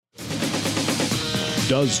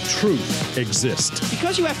Does truth exist?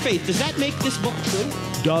 Because you have faith, does that make this book true?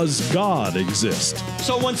 Does God exist?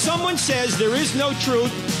 So when someone says there is no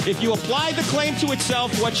truth, if you apply the claim to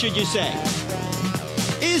itself, what should you say?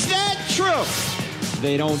 Is that true?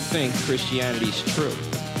 They don't think Christianity's true.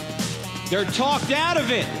 They're talked out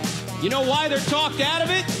of it. You know why they're talked out of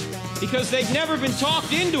it? Because they've never been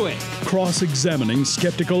talked into it. Cross-examining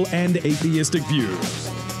skeptical and atheistic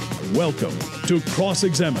views. Welcome to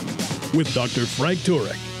Cross-Examine with Dr. Frank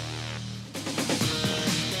Turek.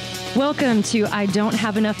 Welcome to I Don't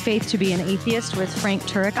Have Enough Faith to Be an Atheist with Frank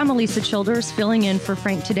Turek. I'm Elisa Childers, filling in for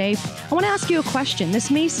Frank today. I want to ask you a question.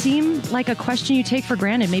 This may seem like a question you take for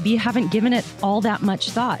granted. Maybe you haven't given it all that much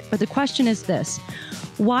thought. But the question is this: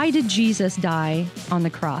 why did Jesus die on the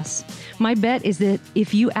cross? My bet is that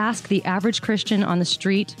if you ask the average Christian on the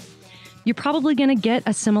street, you're probably going to get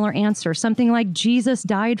a similar answer. Something like, Jesus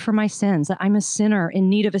died for my sins, that I'm a sinner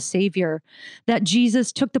in need of a savior, that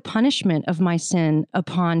Jesus took the punishment of my sin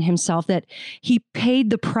upon himself, that he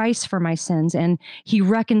paid the price for my sins, and he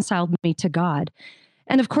reconciled me to God.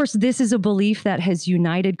 And of course, this is a belief that has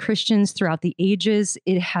united Christians throughout the ages.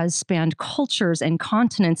 It has spanned cultures and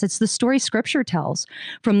continents. It's the story Scripture tells,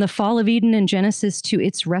 from the fall of Eden in Genesis to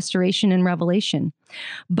its restoration in Revelation.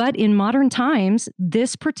 But in modern times,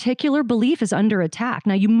 this particular belief is under attack.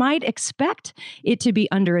 Now, you might expect it to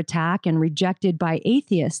be under attack and rejected by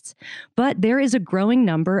atheists, but there is a growing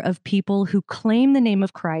number of people who claim the name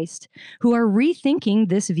of Christ who are rethinking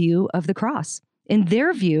this view of the cross. In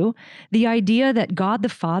their view, the idea that God the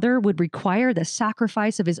Father would require the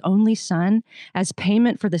sacrifice of his only Son as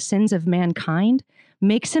payment for the sins of mankind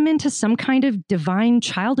makes him into some kind of divine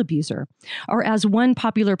child abuser. Or as one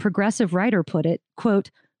popular progressive writer put it,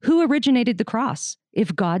 quote, "Who originated the cross?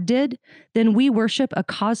 If God did, then we worship a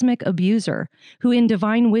cosmic abuser who in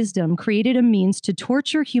divine wisdom created a means to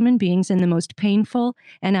torture human beings in the most painful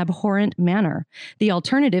and abhorrent manner. The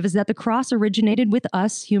alternative is that the cross originated with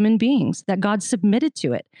us human beings, that God submitted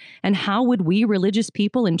to it. And how would we religious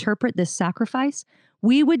people interpret this sacrifice?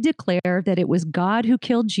 We would declare that it was God who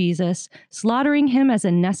killed Jesus, slaughtering him as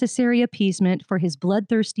a necessary appeasement for his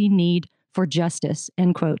bloodthirsty need for justice,"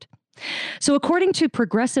 end quote. So according to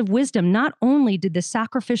progressive wisdom, not only did the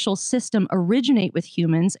sacrificial system originate with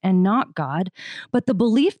humans and not God, but the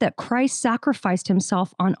belief that Christ sacrificed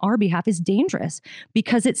himself on our behalf is dangerous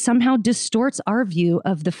because it somehow distorts our view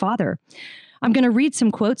of the Father. I'm going to read some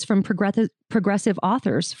quotes from progressive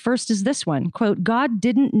authors. First is this one, quote, "God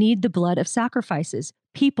didn't need the blood of sacrifices.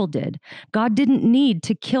 People did. God didn't need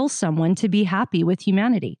to kill someone to be happy with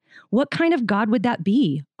humanity. What kind of God would that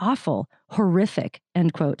be? Awful, horrific,"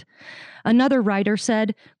 end quote. Another writer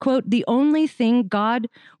said, quote, "The only thing God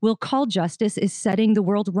will call justice is setting the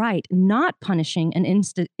world right, not punishing an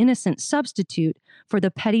innocent substitute for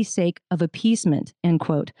the petty sake of appeasement," end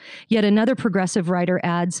quote. Yet another progressive writer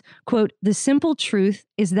adds, quote, "The simple truth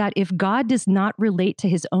is that if God does not relate to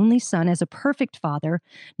his only Son as a perfect father,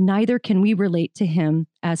 neither can we relate to him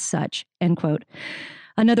as such," end quote.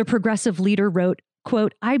 Another progressive leader wrote,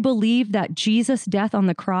 quote, "I believe that Jesus' death on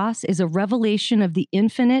the cross is a revelation of the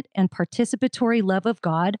infinite and participatory love of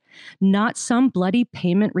God, not some bloody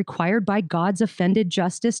payment required by God's offended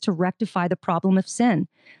justice to rectify the problem of sin.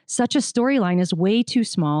 Such a storyline is way too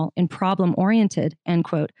small and problem-oriented," end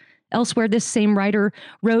quote. Elsewhere, this same writer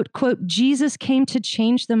wrote, quote, "Jesus came to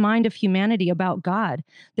change the mind of humanity about God.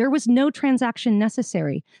 There was no transaction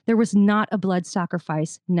necessary. There was not a blood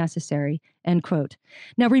sacrifice necessary," end quote.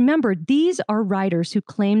 Now remember, these are writers who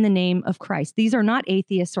claim the name of Christ. These are not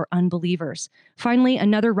atheists or unbelievers. Finally,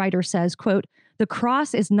 another writer says, quote, "The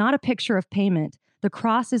cross is not a picture of payment. The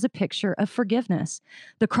cross is a picture of forgiveness.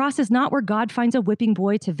 The cross is not where God finds a whipping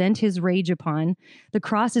boy to vent his rage upon. The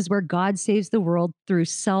cross is where God saves the world through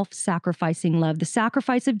self-sacrificing love. The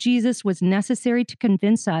sacrifice of Jesus was necessary to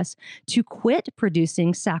convince us to quit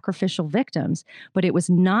producing sacrificial victims, but it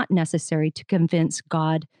was not necessary to convince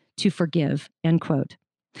God to forgive," end quote.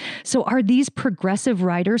 So are these progressive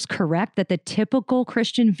writers correct that the typical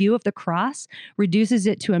Christian view of the cross reduces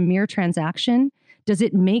it to a mere transaction? Does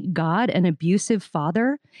it make God an abusive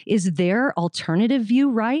father? Is their alternative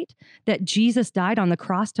view right? That Jesus died on the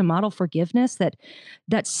cross to model forgiveness?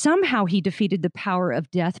 That somehow he defeated the power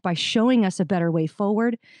of death by showing us a better way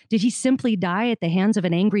forward? Did he simply die at the hands of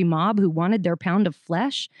an angry mob who wanted their pound of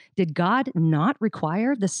flesh? Did God not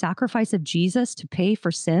require the sacrifice of Jesus to pay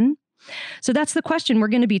for sin? So that's the question we're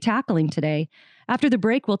going to be tackling today. After the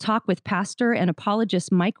break, we'll talk with pastor and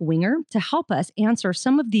apologist Mike Winger to help us answer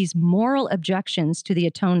some of these moral objections to the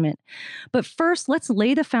atonement. But first, let's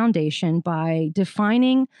lay the foundation by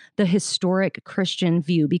defining the historic Christian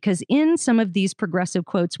view, because in some of these progressive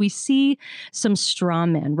quotes, we see some straw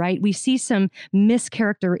men, right? We see some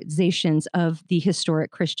mischaracterizations of the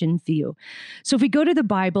historic Christian view. So if we go to the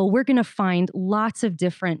Bible, we're going to find lots of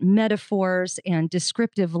different metaphors and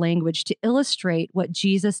descriptive language to illustrate what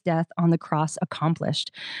Jesus' death on the cross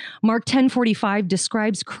accomplished. Mark 10:45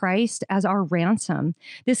 describes Christ as our ransom.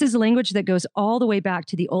 This is language that goes all the way back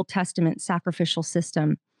to the Old Testament sacrificial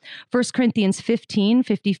system. 1 Corinthians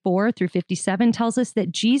 15:54 through 57 tells us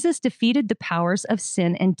that Jesus defeated the powers of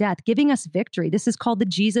sin and death, giving us victory. This is called the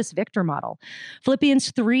Jesus Victor model. Philippians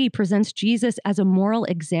 3 presents Jesus as a moral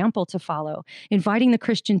example to follow, inviting the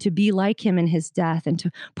Christian to be like him in his death and to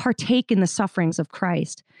partake in the sufferings of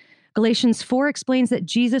Christ. Galatians 4 explains that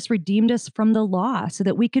Jesus redeemed us from the law so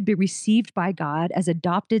that we could be received by God as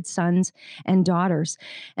adopted sons and daughters.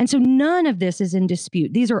 And so none of this is in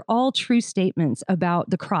dispute. These are all true statements about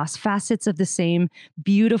the cross, facets of the same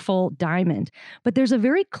beautiful diamond. But there's a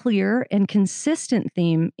very clear and consistent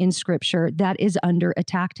theme in Scripture that is under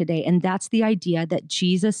attack today, and that's the idea that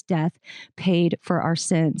Jesus' death paid for our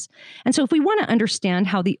sins. And so if we want to understand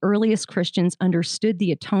how the earliest Christians understood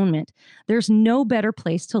the atonement, there's no better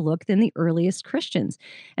place to look than the earliest Christians.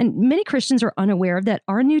 And many Christians are unaware that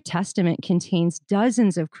our New Testament contains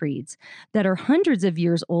dozens of creeds that are hundreds of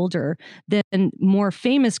years older than more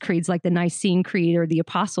famous creeds like the Nicene Creed or the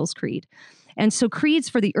Apostles' Creed. And so creeds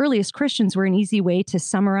for the earliest Christians were an easy way to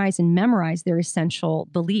summarize and memorize their essential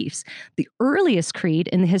beliefs. The earliest creed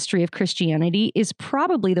in the history of Christianity is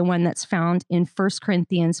probably the one that's found in 1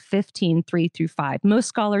 Corinthians 15:3 through 5. Most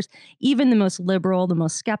scholars, even the most liberal, the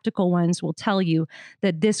most skeptical ones, will tell you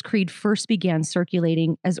that this creed first began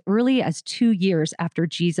circulating as early as 2 years after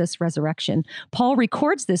Jesus' resurrection. Paul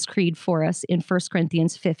records this creed for us in 1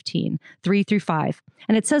 Corinthians 15:3 through 5.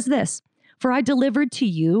 And it says this: "For I delivered to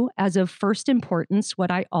you as of first importance what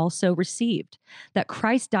I also received, that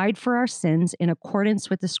Christ died for our sins in accordance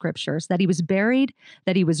with the Scriptures, that he was buried,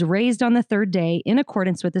 that he was raised on the third day in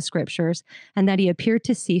accordance with the Scriptures, and that he appeared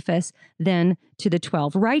to Cephas, then to the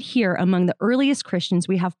 12. Right here, among the earliest Christians,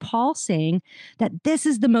 we have Paul saying that this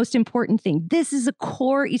is the most important thing. This is a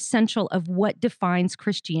core essential of what defines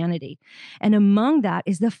Christianity. And among that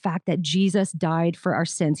is the fact that Jesus died for our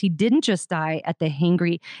sins. He didn't just die at the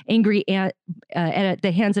at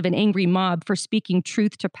the hands of an angry mob for speaking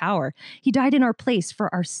truth to power. He died in our place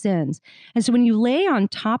for our sins. And so when you lay on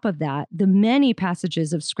top of that the many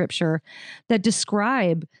passages of Scripture that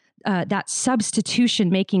describe that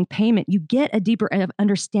substitution making payment, you get a deeper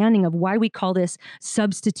understanding of why we call this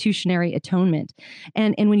substitutionary atonement.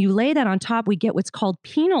 And when you lay that on top, we get what's called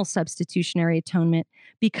penal substitutionary atonement,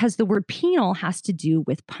 because the word penal has to do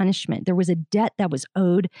with punishment. There was a debt that was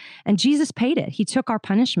owed, and Jesus paid it. He took our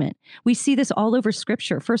punishment. We see this all over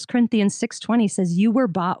Scripture. 1 Corinthians 6:20 says, "You were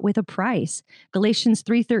bought with a price." Galatians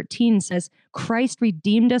 3:13 says, "Christ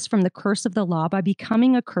redeemed us from the curse of the law by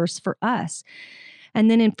becoming a curse for us." And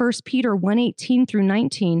then in 1 Peter 1:18 through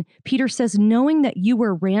 19, Peter says, "Knowing that you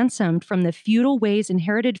were ransomed from the futile ways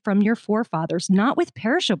inherited from your forefathers, not with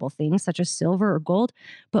perishable things such as silver or gold,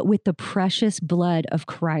 but with the precious blood of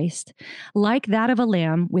Christ, like that of a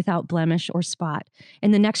lamb without blemish or spot."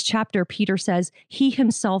 In the next chapter, Peter says, "He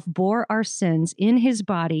himself bore our sins in his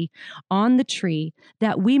body on the tree,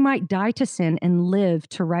 that we might die to sin and live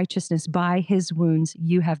to righteousness. By his wounds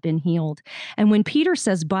you have been healed." And when Peter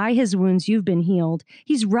says, "By his wounds you've been healed,"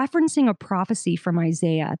 he's referencing a prophecy from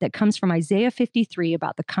Isaiah that comes from Isaiah 53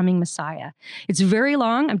 about the coming Messiah. It's very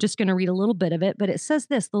long. I'm just going to read a little bit of it, but it says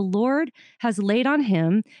this: "The Lord has laid on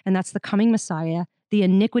him," and that's the coming Messiah, "the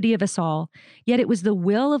iniquity of us all. Yet it was the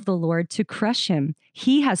will of the Lord to crush him.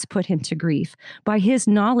 He has put him to grief. By his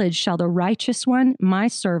knowledge shall the righteous one, my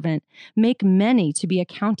servant, make many to be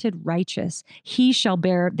accounted righteous. He shall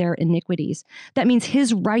bear their iniquities." That means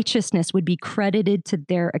his righteousness would be credited to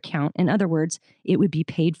their account. In other words, it would be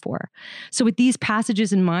paid for. So with these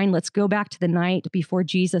passages in mind, let's go back to the night before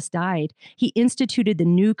Jesus died. He instituted the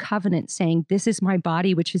new covenant, saying, "This is my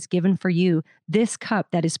body, which is given for you. This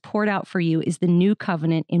cup that is poured out for you is the new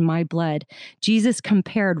covenant in my blood." Jesus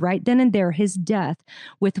compared right then and there his death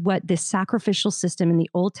with what this sacrificial system in the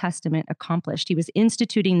Old Testament accomplished. He was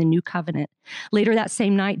instituting the new covenant. Later that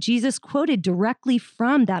same night, Jesus quoted directly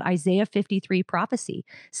from that Isaiah 53 prophecy,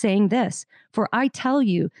 saying this, "For I tell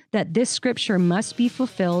you that this scripture must be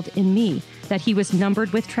fulfilled in me, that he was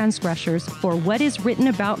numbered with transgressors, for what is written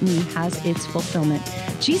about me has its fulfillment."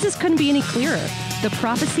 Jesus couldn't be any clearer. The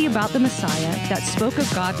prophecy about the Messiah that spoke of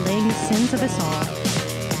God laying the sins of us all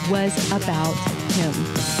was about him.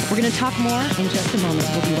 We're going to talk more in just a moment.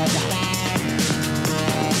 We'll be right back.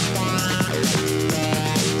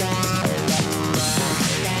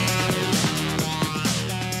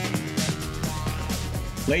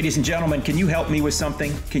 Ladies and gentlemen, can you help me with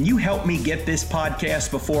something? Can you help me get this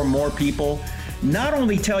podcast before more people? Not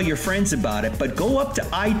only tell your friends about it, but go up to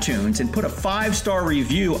iTunes and put a 5-star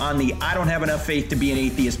review on the I Don't Have Enough Faith to Be an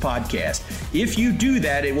Atheist podcast. If you do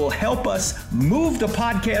that, it will help us move the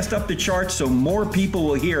podcast up the charts so more people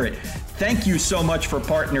will hear it. Thank you so much for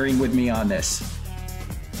partnering with me on this.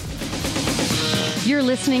 You're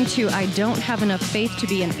listening to I Don't Have Enough Faith to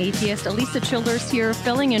Be an Atheist. Elisa Childers here,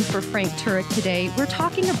 filling in for Frank Turek today. We're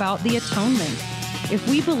talking about the atonement. If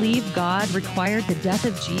we believe God required the death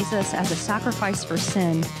of Jesus as a sacrifice for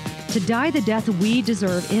sin, to die the death we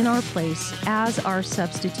deserve in our place as our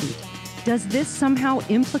substitute, does this somehow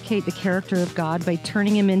implicate the character of God by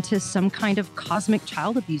turning him into some kind of cosmic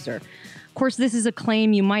child abuser? Of course, this is a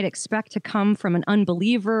claim you might expect to come from an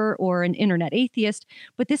unbeliever or an internet atheist,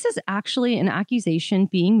 but this is actually an accusation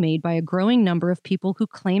being made by a growing number of people who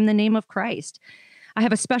claim the name of Christ. I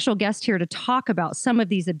have a special guest here to talk about some of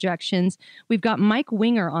these objections. We've got Mike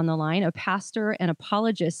Winger on the line, a pastor and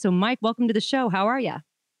apologist. So, Mike, welcome to the show. How are you?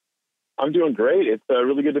 I'm doing great. It's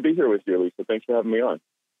really good to be here with you, Lisa. Thanks for having me on.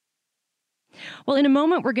 Well, in a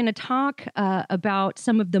moment, we're going to talk about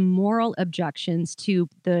some of the moral objections to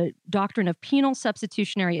the doctrine of penal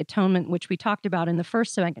substitutionary atonement, which we talked about in the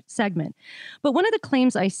first segment. But one of the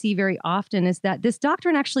claims I see very often is that this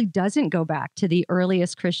doctrine actually doesn't go back to the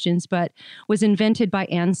earliest Christians, but was invented by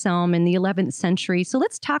Anselm in the 11th century. So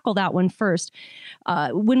let's tackle that one first.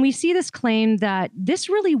 When we see this claim that this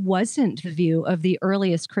really wasn't the view of the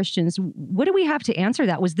earliest Christians, what do we have to answer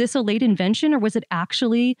that? Was this a late invention, or was it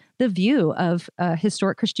actually the view of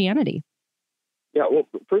historic Christianity? Yeah, well,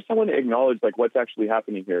 first I want to acknowledge what's actually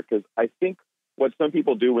happening here, because I think what some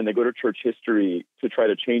people do when they go to church history to try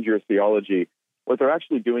to change your theology, what they're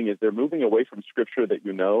actually doing is they're moving away from scripture that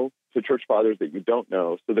you know to church fathers that you don't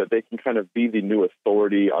know, so that they can kind of be the new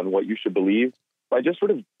authority on what you should believe by just sort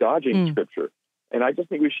of dodging scripture. And I just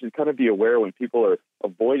think we should kind of be aware when people are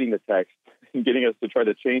avoiding the text and getting us to try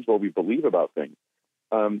to change what we believe about things.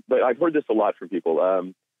 But I've heard this a lot from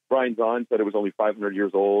people. Brian Zahn said it was only 500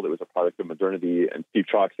 years old. It was a product of modernity. And Steve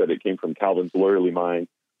Chalk said it came from Calvin's lawyerly mind.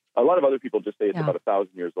 A lot of other people just say it's about 1,000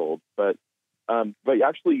 years old. But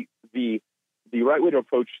actually, the right way to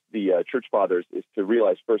approach the church fathers is to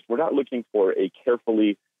realize first, we're not looking for a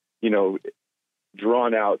carefully,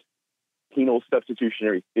 drawn out penal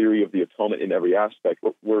substitutionary theory of the atonement in every aspect.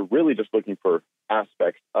 We're really just looking for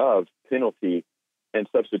aspects of penalty and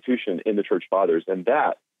substitution in the church fathers, and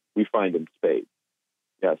that we find in spades.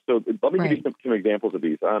 Yeah, so let me give you some examples of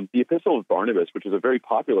these. The Epistle of Barnabas, which is a very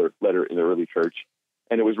popular letter in the early church,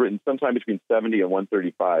 and it was written sometime between 70 and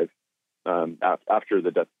 135 after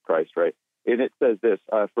the death of Christ, right? And it says this,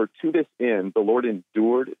 "For to this end the Lord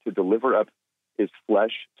endured to deliver up his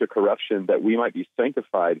flesh to corruption, that we might be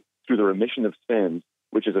sanctified through the remission of sins,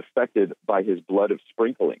 which is effected by his blood of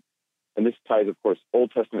sprinkling." And this ties, of course,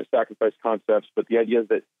 Old Testament sacrifice concepts, but the idea is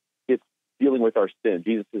that it's dealing with our sin.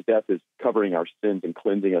 Jesus' death is covering our sins and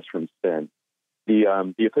cleansing us from sin. The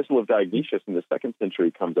Epistle of Dionysius in the 2nd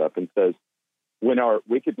century comes up and says, "When our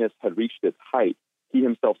wickedness had reached its height, he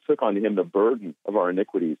himself took on him the burden of our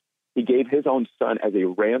iniquities. He gave his own son as a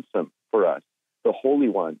ransom for us, the Holy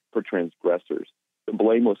One for transgressors, the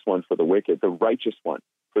blameless one for the wicked, the righteous one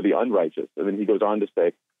for the unrighteous." And then he goes on to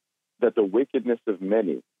say that the wickedness of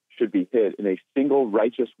many should be hid in a single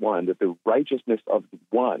righteous one, that the righteousness of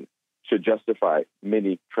one should justify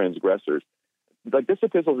many transgressors. This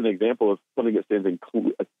epistle is an example of something that stands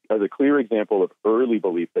as a clear example of early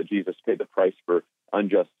belief that Jesus paid the price for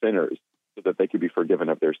unjust sinners so that they could be forgiven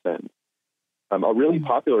of their sins. A really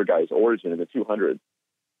popular guy is Origen in the 200s.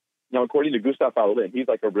 Now, according to Gustav Aulin, he's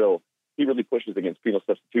he really pushes against penal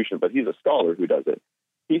substitution, but he's a scholar who does it.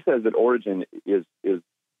 He says that Origen is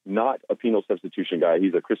not a penal substitution guy.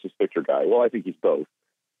 He's a Christus Victor guy. Well, I think he's both.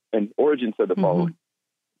 And Origen said the following,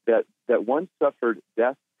 that one suffered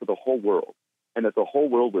death for the whole world, and that the whole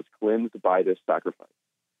world was cleansed by this sacrifice.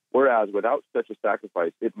 Whereas without such a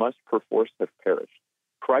sacrifice, it must perforce have perished.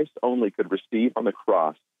 Christ only could receive on the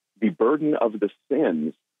cross the burden of the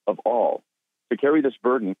sins of all. To carry this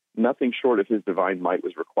burden, nothing short of his divine might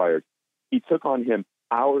was required. He took on him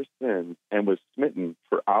our sins and was smitten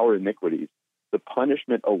for our iniquities. The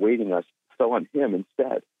punishment awaiting us fell on him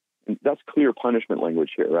instead. And that's clear punishment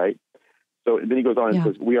language here, right? So then he goes on and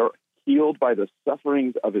says, we are healed by the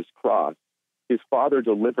sufferings of his cross. His Father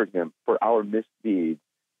delivered him for our misdeeds.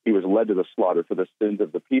 He was led to the slaughter for the sins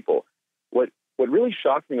of the people. What really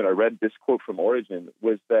shocked me when I read this quote from Origen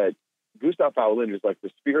was that Gustav Paulin, who's like the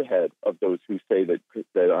spearhead of those who say that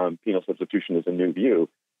penal substitution is a new view,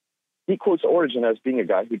 he quotes Origen as being a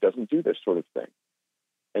guy who doesn't do this sort of thing.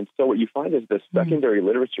 And so what you find is this secondary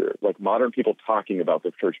literature, like modern people talking about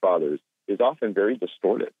the church fathers, is often very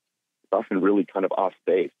distorted. It's often really kind of off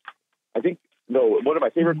base. I think, though, one of my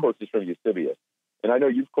favorite quotes is from Eusebius. And I know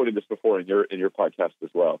you've quoted this before in your podcast as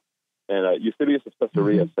well. And Eusebius of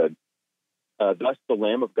Caesarea said, thus the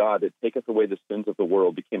Lamb of God that taketh away the sins of the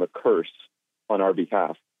world became a curse on our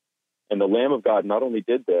behalf. And the Lamb of God not only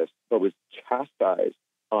did this, but was chastised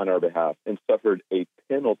on our behalf and suffered a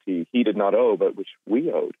penalty he did not owe, but which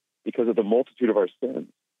we owed because of the multitude of our sins.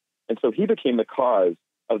 And so he became the cause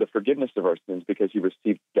of the forgiveness of our sins because he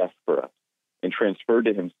received death for us and transferred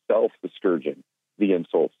to himself the scourging, the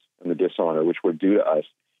insults, and the dishonor which were due to us,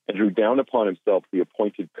 and drew down upon himself the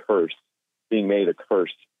appointed curse, being made a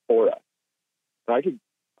curse for us. And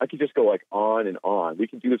I could just go like on and on. We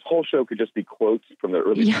could do this whole show could just be quotes from the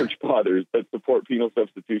early church fathers that support penal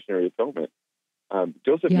substitutionary atonement.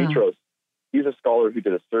 Joseph Mitros, he's a scholar who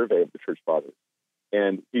did a survey of the church fathers,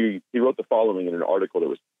 and he wrote the following in an article that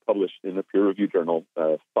was published in the peer-reviewed journal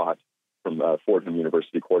Thought from Fordham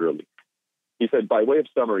University Quarterly. He said, by way of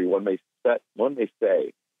summary, one may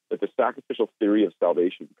say that the sacrificial theory of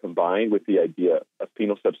salvation, combined with the idea of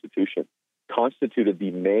penal substitution, constituted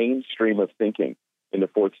the mainstream of thinking in the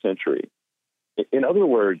 4th century. In other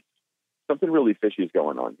words, something really fishy is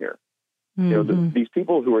going on here. You know, these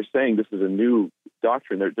people who are saying this is a new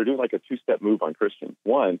doctrine, they're doing like a two-step move on Christians.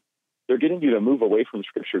 One, they're getting you to move away from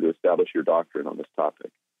Scripture to establish your doctrine on this topic.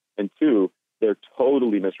 And two, they're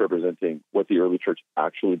totally misrepresenting what the early church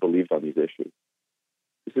actually believed on these issues.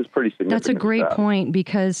 This is pretty significant. That's a great point,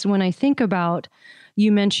 because when I think about,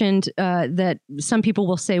 you mentioned that some people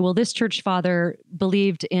will say, well, this church father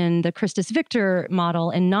believed in the Christus Victor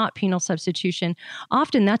model and not penal substitution.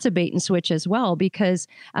 Often that's a bait and switch as well, because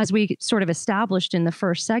as we sort of established in the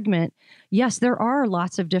first segment, yes, there are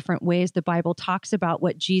lots of different ways the Bible talks about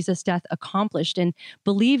what Jesus' death accomplished, and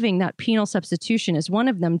believing that penal substitution is one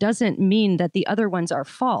of them doesn't mean that the other ones are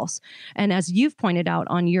false. And as you've pointed out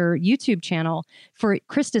on your YouTube channel, for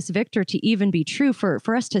Christus Victor to even be true,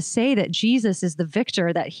 for us to say that Jesus is the victor,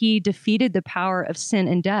 that he defeated the power of sin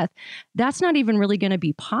and death, that's not even really going to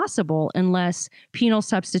be possible unless penal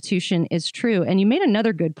substitution is true. And you made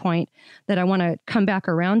another good point that I want to come back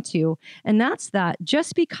around to, and that's that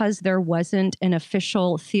just because there wasn't an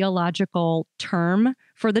official theological term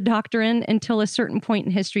for the doctrine until a certain point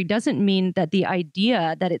in history doesn't mean that the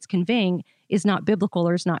idea that it's conveying is not biblical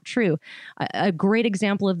or is not true. A great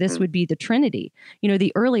example of this would be the Trinity. You know,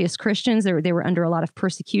 the earliest Christians, they were under a lot of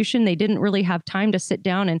persecution. They didn't really have time to sit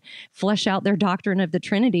down and flesh out their doctrine of the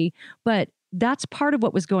Trinity, but that's part of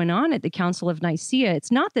what was going on at the Council of Nicaea.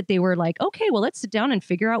 It's not that they were like, okay, well, let's sit down and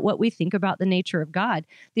figure out what we think about the nature of God.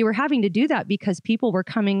 They were having to do that because people were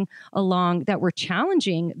coming along that were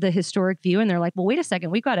challenging the historic view. And they're like, well, wait a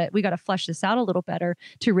second, we got to flesh this out a little better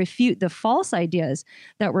to refute the false ideas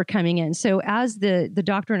that were coming in. So as the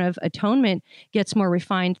doctrine of atonement gets more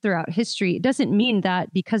refined throughout history, it doesn't mean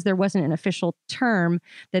that because there wasn't an official term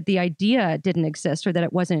that the idea didn't exist or that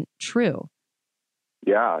it wasn't true.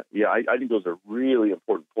 Yeah, I think those are really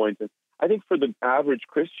important points. And I think for the average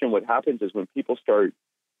Christian, what happens is when people start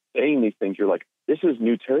saying these things, you're like, this is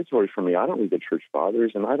new territory for me. I don't read the church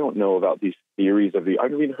fathers, and I don't know about these theories of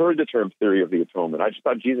I've even heard the term theory of the atonement. I just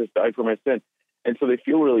thought Jesus died for my sin. And so they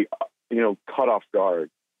feel really, caught off guard.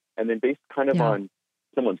 And then based kind of on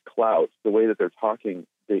someone's clout, the way that they're talking,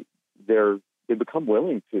 they become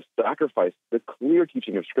willing to sacrifice the clear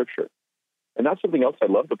teaching of Scripture. And that's something else I'd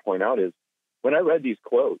love to point out is, when I read these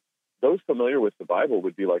quotes, those familiar with the Bible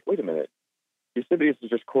would be like, wait a minute, Eusebius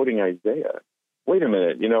is just quoting Isaiah. Wait a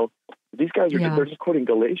minute, these guys are they're just quoting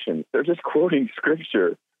Galatians. They're just quoting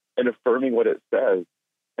Scripture and affirming what it says.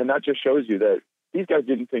 And that just shows you that these guys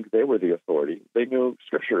didn't think they were the authority. They knew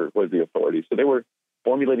Scripture was the authority. So they were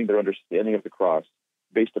formulating their understanding of the cross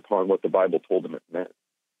based upon what the Bible told them it meant.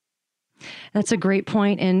 That's a great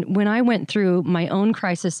point. And when I went through my own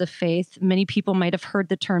crisis of faith, many people might have heard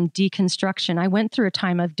the term deconstruction. I went through a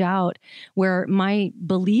time of doubt where my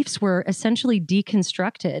beliefs were essentially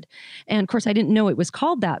deconstructed. And of course, I didn't know it was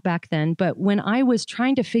called that back then. But when I was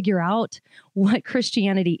trying to figure out what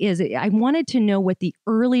Christianity is, I wanted to know what the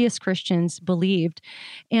earliest Christians believed.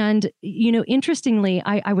 And, interestingly,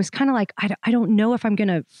 I was kind of like, I don't know if I'm going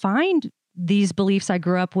to find these beliefs I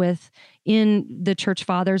grew up with in the church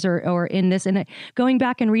fathers or in this. And going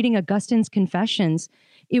back and reading Augustine's Confessions,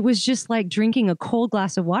 it was just like drinking a cold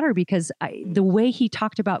glass of water, because the way he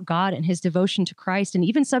talked about God and his devotion to Christ and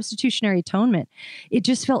even substitutionary atonement, it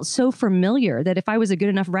just felt so familiar that if I was a good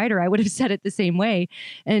enough writer, I would have said it the same way.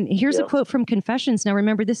 And here's a quote from Confessions. Now,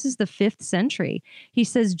 remember, this is the 5th century. He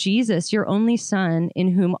says, "Jesus, your only Son,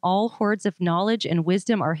 in whom all hoards of knowledge and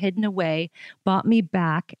wisdom are hidden away, bought me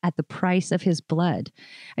back at the price of his blood."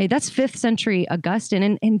 That's 5th century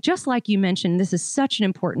Augustine. And just like you mentioned, this is such an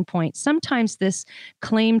important point. Sometimes this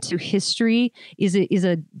claim to history is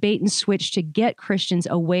a bait and switch to get Christians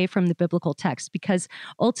away from the biblical text, because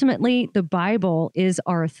ultimately the Bible is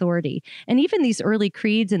our authority. And even these early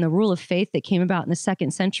creeds and the rule of faith that came about in the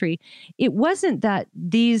 2nd century, it wasn't that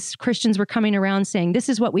these Christians were coming around saying, this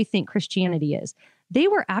is what we think Christianity is. They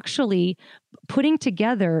were actually putting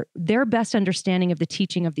together their best understanding of the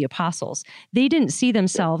teaching of the apostles. They didn't see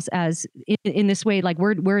themselves as in this way, like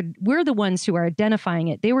we're the ones who are identifying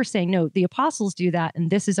it. They were saying, no, the apostles do that, and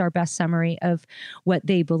this is our best summary of what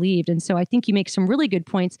they believed. And so I think you make some really good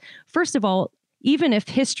points. First of all, even if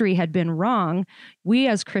history had been wrong, we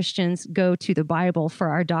as Christians go to the Bible for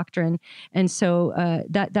our doctrine. And so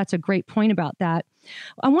that's a great point about that.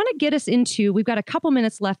 I want to get us into, we've got a couple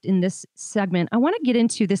minutes left in this segment. I want to get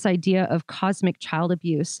into this idea of cosmic child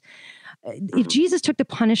abuse. If Jesus took the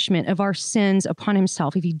punishment of our sins upon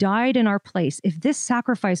himself, if he died in our place, if this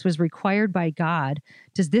sacrifice was required by God,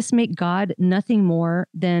 does this make God nothing more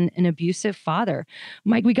than an abusive father?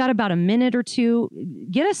 Mike, we got about a minute or two.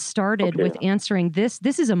 Get us started with answering this.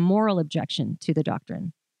 This is a moral objection to the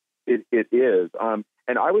doctrine. It is.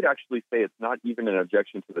 And I would actually say it's not even an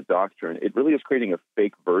objection to the doctrine. It really is creating a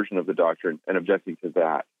fake version of the doctrine and objecting to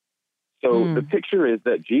that. So the picture is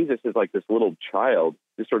that Jesus is like this little child,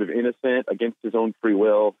 who's sort of innocent against his own free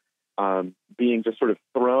will, being just sort of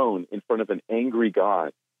thrown in front of an angry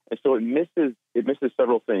God. And so it misses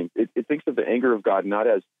several things. It thinks of the anger of God not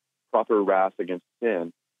as proper wrath against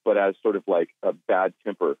sin, but as sort of like a bad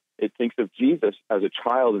temper. It thinks of Jesus as a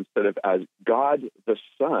child instead of as God the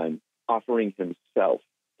Son offering himself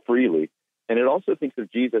freely. And it also thinks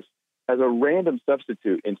of Jesus as a random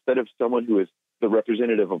substitute instead of someone who is the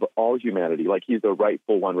representative of all humanity, like he's the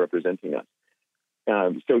rightful one representing us.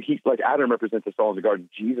 So he's like Adam represents us all in the garden.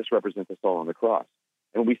 Jesus represents us all on the cross.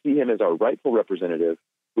 And we see him as our rightful representative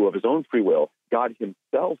who of his own free will, God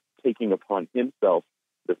himself taking upon himself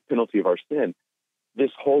the penalty of our sin.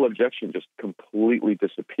 This whole objection just completely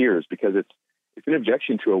disappears because it's an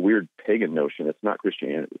objection to a weird pagan notion. It's not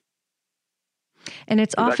Christianity. And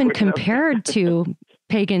it's often compared to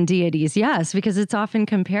pagan deities, yes, because it's often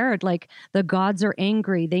compared like the gods are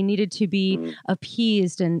angry. They needed to be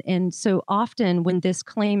appeased. And so often when this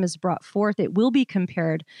claim is brought forth, it will be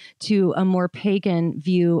compared to a more pagan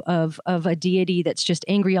view of a deity that's just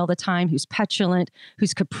angry all the time, who's petulant,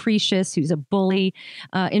 who's capricious, who's a bully.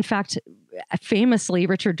 In fact, famously,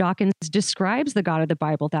 Richard Dawkins describes the God of the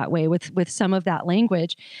Bible that way with some of that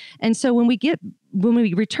language. And so when we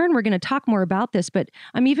return, we're going to talk more about this, but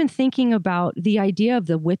I'm even thinking about the idea of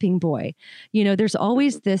the whipping boy. You know, there's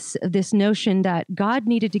always this notion that God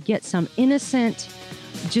needed to get some innocent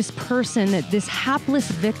just person, that this hapless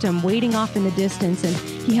victim waiting off in the distance, and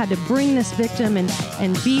he had to bring this victim and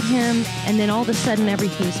beat him, and then all of a sudden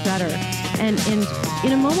everything's better. And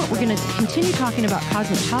in a moment we're going to continue talking about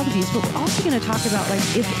cosmic child abuse, but we're also going to talk about, like,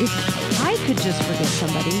 if I could just forgive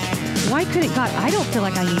somebody, why couldn't God? I don't feel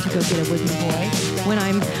like I need to go get a whipping boy when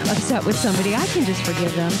I'm upset with somebody. I can just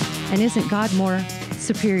forgive them. And isn't God more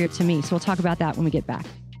superior to me? So we'll talk about that when we get back.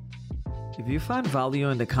 If you find value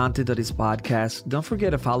in the content of this podcast, don't forget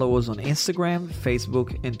to follow us on Instagram,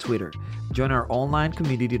 Facebook, and Twitter. Join our online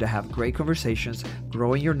community to have great conversations,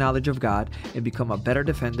 grow in your knowledge of God, and become a better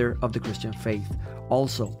defender of the Christian faith.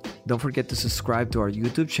 Also, don't forget to subscribe to our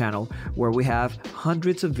YouTube channel, where we have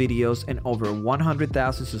hundreds of videos and over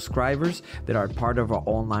 100,000 subscribers that are part of our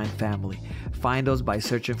online family. Find us by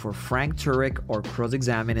searching for Frank Turek or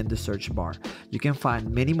Cross-Examine in the search bar. You can find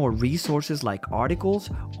many more resources like articles,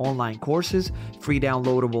 online courses, free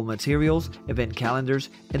downloadable materials, event calendars,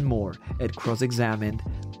 and more at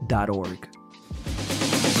crossexamined.org.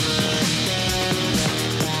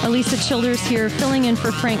 A Elisa Childers here, filling in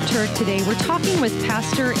for Frank Turek today. We're talking with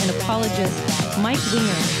pastor and apologist Mike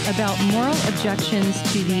Winger about moral objections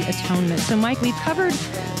to the atonement. So, Mike, we've covered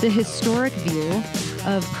the historic view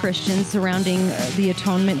of Christians surrounding the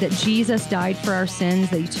atonement, that Jesus died for our sins,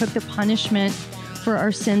 that he took the punishment for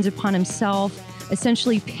our sins upon himself,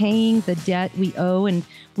 essentially paying the debt we owe. And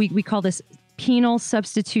we call this penal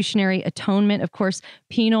substitutionary atonement. Of course,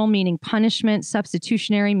 penal meaning punishment,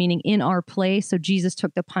 substitutionary meaning in our place. So Jesus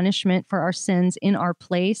took the punishment for our sins in our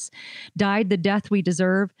place, died the death we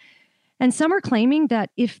deserve. And some are claiming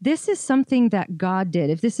that if this is something that God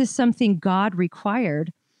did, if this is something God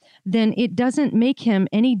required, then it doesn't make him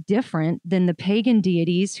any different than the pagan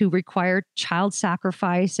deities who required child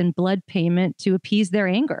sacrifice and blood payment to appease their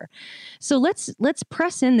anger. So let's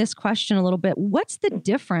press in this question a little bit. What's the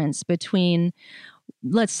difference between,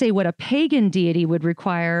 let's say, what a pagan deity would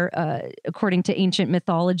require according to ancient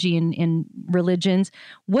mythology and religions?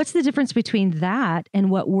 What's the difference between that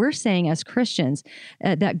and what we're saying as Christians,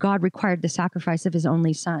 that God required the sacrifice of his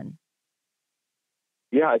only son?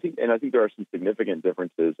 Yeah, I think there are some significant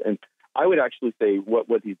differences. And I would actually say what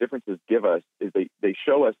these differences give us is they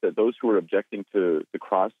show us that those who are objecting to the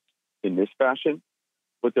cross in this fashion,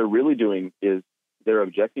 what they're really doing is they're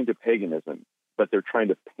objecting to paganism, but they're trying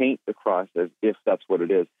to paint the cross as if that's what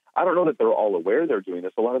it is. I don't know that they're all aware they're doing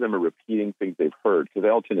this. A lot of them are repeating things they've heard because they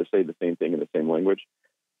all tend to say the same thing in the same language.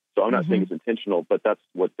 So I'm not saying it's intentional, but that's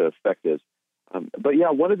what the effect is. But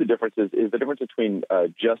yeah, one of the differences is the difference between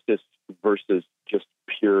justice versus just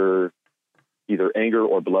pure either anger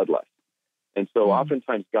or bloodlust. And so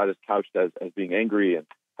oftentimes God is couched as being angry and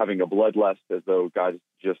having a bloodlust as though God is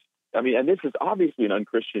just, and this is obviously an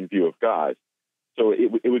unchristian view of God. So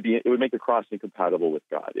it would make the cross incompatible with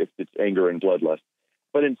God if it's anger and bloodlust.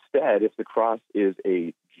 But instead, if the cross is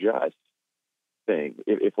a just thing,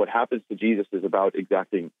 if what happens to Jesus is about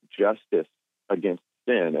exacting justice against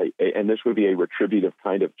sin, and this would be a retributive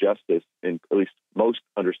kind of justice, and at least most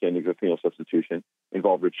understandings of penal substitution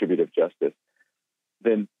involve retributive justice,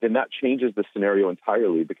 then that changes the scenario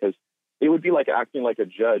entirely, because it would be like acting like a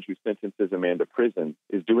judge who sentences a man to prison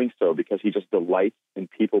is doing so because he just delights in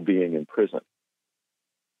people being in prison.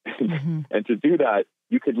 And to do that,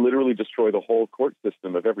 you could literally destroy the whole court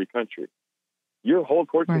system of every country. Your whole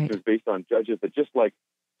court system is based on judges that just like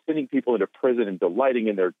sending people into prison and delighting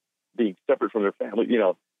in their being separate from their family,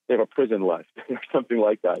 they have a prison left or something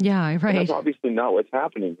like that. Yeah, right. And that's obviously not what's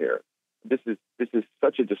happening here. This is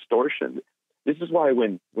such a distortion. This is why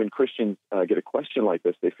when Christians get a question like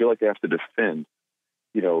this, they feel like they have to defend,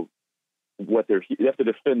 they have to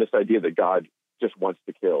defend this idea that God just wants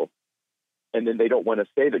to kill. And then they don't want to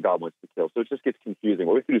say that God wants to kill. So it just gets confusing.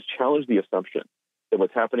 What we have to do is challenge the assumption that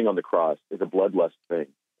what's happening on the cross is a bloodlust thing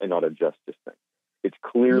and not a justice thing. It's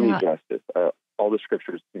clearly justice. All the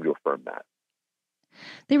scriptures seem to affirm that.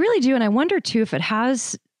 They really do. And I wonder, too, if it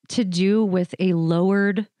has to do with a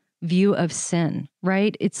lowered view of sin,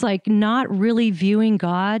 right? It's like not really viewing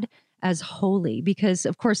God as holy, because,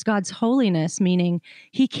 of course, God's holiness, meaning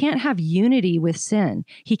he can't have unity with sin.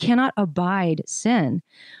 He cannot abide sin.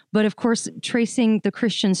 But, of course, tracing the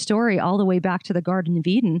Christian story all the way back to the Garden of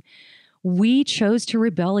Eden, we chose to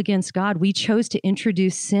rebel against God. We chose to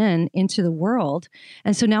introduce sin into the world.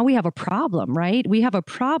 And so now we have a problem, right? We have a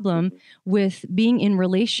problem with being in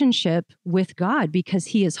relationship with God because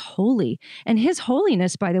he is holy. And his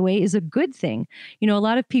holiness, by the way, is a good thing. A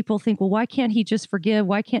lot of people think, well, why can't he just forgive?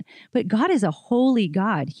 But God is a holy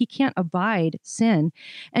God. He can't abide sin.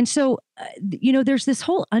 And so there's this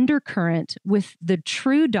whole undercurrent with the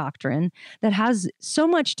true doctrine that has so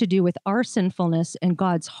much to do with our sinfulness and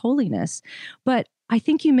God's holiness. But I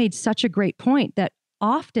think you made such a great point that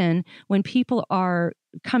often when people are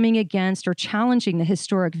coming against or challenging the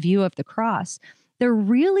historic view of the cross, they're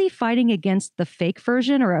really fighting against the fake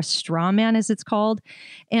version, or a straw man, as it's called.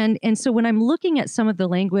 And so when I'm looking at some of the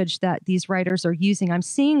language that these writers are using, I'm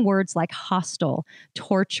seeing words like hostile,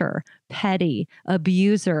 torture, petty,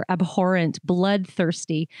 abuser, abhorrent,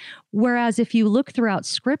 bloodthirsty. Whereas if you look throughout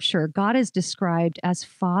Scripture, God is described as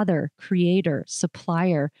Father, Creator,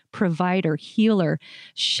 Supplier, Provider, Healer,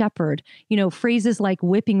 Shepherd. Phrases like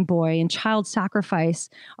whipping boy and child sacrifice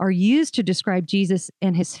are used to describe Jesus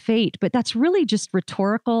and his fate, but that's really just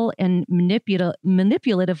rhetorical and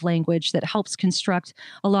manipulative language that helps construct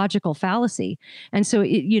a logical fallacy. And so,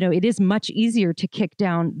 it is much easier to kick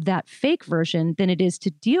down that fake version than it is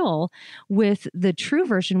to deal with the true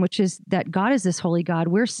version, which is that God is this holy God.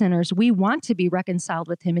 We're sinners. We want to be reconciled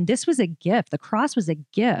with him. And this was a gift. The cross was a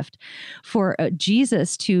gift for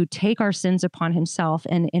Jesus to take our sins upon himself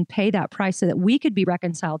and pay that price so that we could be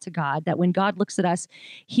reconciled to God, that when God looks at us,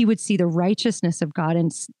 he would see the righteousness of God.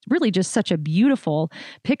 And it's really just such a beautiful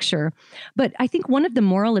picture. But I think one of the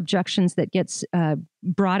moral objections that gets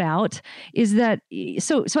brought out is that,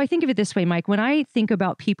 so I think of it this way, Mike, when I think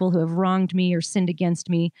about people who have wronged me or sinned against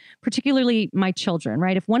me, particularly my children,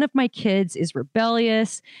 right? If one of my kids is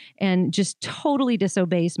rebellious and just totally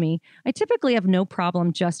disobeys me, I typically have no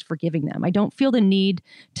problem just forgiving them. I don't feel the need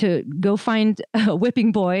to go find a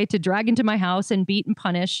whipping boy to drag into my house and beat and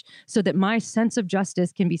punish so that my sense of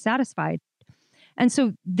justice can be satisfied. And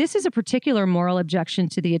so this is a particular moral objection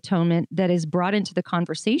to the atonement that is brought into the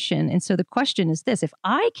conversation. And so the question is this: if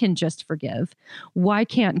I can just forgive, why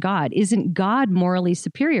can't God? Isn't God morally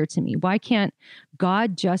superior to me? Why can't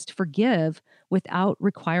God just forgive without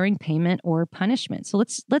requiring payment or punishment? So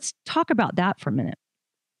let's talk about that for a minute.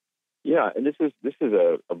 Yeah, and this is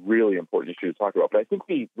a really important issue to talk about. But I think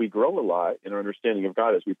we grow a lot in our understanding of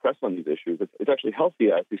God as we press on these issues. It's actually healthy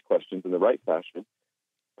to ask these questions in the right fashion.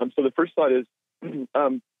 So the first thought is,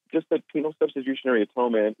 just that penal substitutionary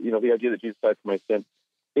atonement, the idea that Jesus died for my sin,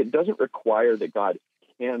 it doesn't require that God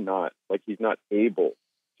cannot, like he's not able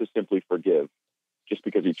to simply forgive just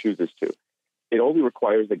because he chooses to. It only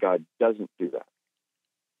requires that God doesn't do that.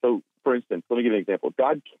 So, for instance, let me give you an example.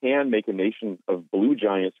 God can make a nation of blue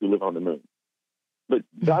giants who live on the moon. But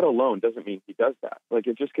that alone doesn't mean he does that. Like,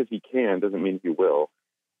 it's just because he can doesn't mean he will.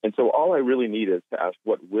 And so all I really need is to ask,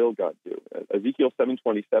 what will God do? Ezekiel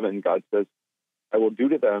 7:27, God says, I will do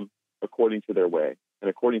to them according to their way, and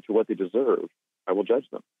according to what they deserve, I will judge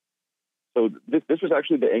them. So this was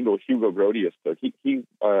actually the angle Hugo Grotius took. He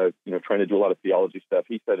trying to do a lot of theology stuff.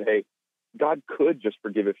 He said, hey, God could just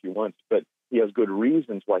forgive if he wants, but he has good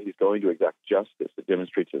reasons why he's going to exact justice. It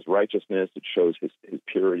demonstrates his righteousness. It shows his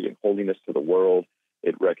purity and holiness to the world.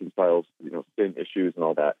 It reconciles, sin issues and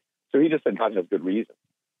all that. So he just said God has good reasons.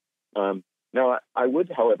 Now, I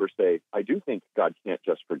would, however, say I do think God can't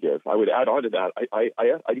just forgive. I would add on to that. I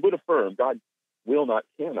would affirm God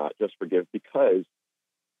cannot just forgive because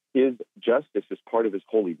his justice is part of his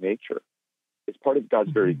holy nature. It's part of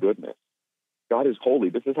God's very goodness. God is holy.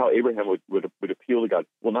 This is how Abraham would appeal to God.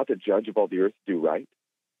 Will not the judge of all the earth do right?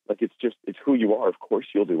 Like, it's who you are. Of course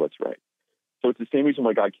you'll do what's right. So it's the same reason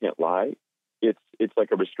why God can't lie. It's like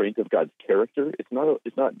a restraint of God's character. It's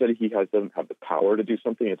not that he doesn't have the power to do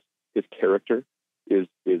something. It's his character is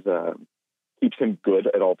keeps him good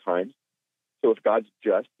at all times. So if God's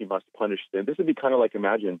just, he must punish sin. This would be kind of like,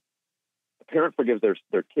 imagine a parent forgives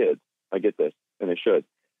their kids. I get this, and they should.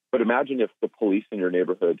 But imagine if the police in your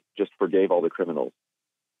neighborhood just forgave all the criminals,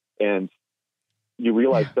 and you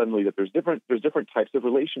realize suddenly that there's different types of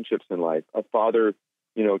relationships in life. A father,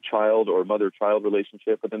 child or mother-child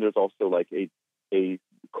relationship, but then there's also like a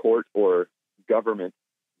court or government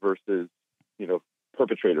versus,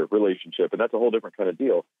 perpetrator relationship, and that's a whole different kind of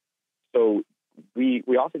deal. So we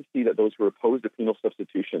often see that those who are opposed to penal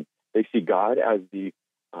substitution, they see God as the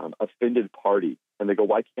offended party, and they go,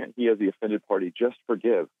 why can't he as the offended party just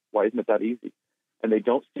forgive? Why isn't it that easy? And they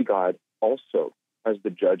don't see God also as the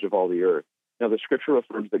judge of all the earth. Now, the scripture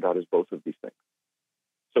affirms that God is both of these things.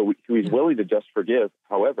 So he's willing to just forgive,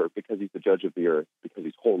 however, because he's the judge of the earth, because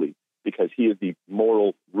he's holy, because he is the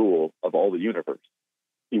moral rule of all the universe.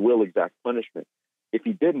 He will exact punishment. If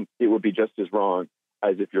he didn't, it would be just as wrong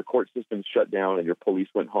as if your court system shut down and your police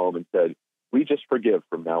went home and said, we just forgive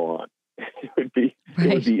from now on. It would be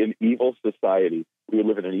an evil society. We would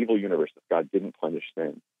live in an evil universe if God didn't punish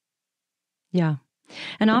sin. Yeah.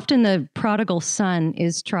 And often the prodigal son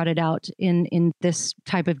is trotted out in this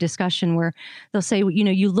type of discussion where they'll say,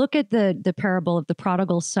 you look at the parable of the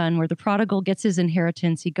prodigal son, where the prodigal gets his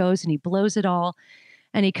inheritance, he goes and he blows it all,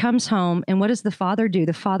 and he comes home, and what does the father do?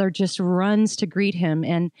 The father just runs to greet him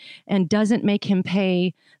and doesn't make him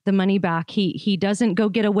pay the money back. He doesn't go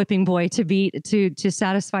get a whipping boy to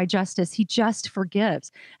satisfy justice. He just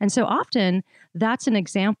forgives. And so often that's an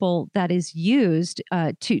example that is used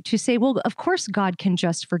to say, well, of course God can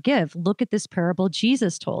just forgive. Look at this parable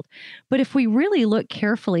Jesus told. But if we really look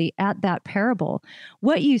carefully at that parable,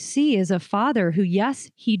 what you see is a father who,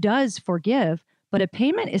 yes, he does forgive, but a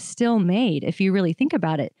payment is still made, if you really think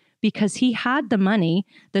about it, because he had the money,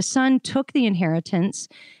 the son took the inheritance,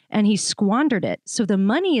 and he squandered it. So the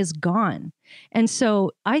money is gone. And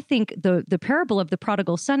so I think the parable of the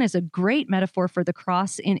prodigal son is a great metaphor for the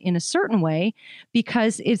cross in a certain way,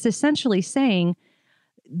 because it's essentially saying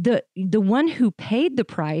the one who paid the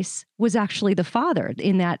price was actually the father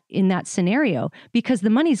in that scenario, because the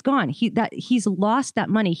money's gone. He's lost that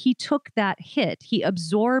money. He took that hit. He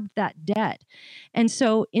absorbed that debt. And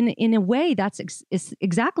so in a way, that's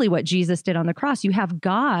exactly what Jesus did on the cross. You have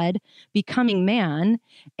God becoming man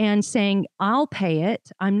and saying, I'll pay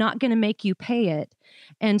it. I'm not going to make you pay it.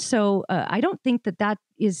 And so I don't think that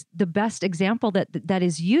is the best example that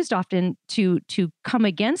is used often to come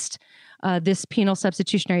against this penal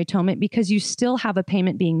substitutionary atonement, because you still have a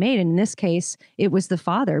payment being made. And in this case, it was the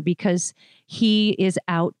father, because he is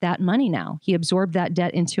out that money now. He absorbed that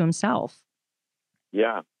debt into himself.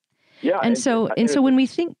 Yeah. Yeah. And so when we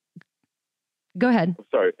think, go ahead.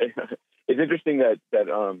 Sorry. It's interesting that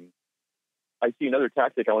I see another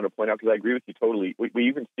tactic I want to point out, because I agree with you totally. We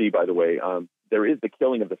even see, by the way, there is the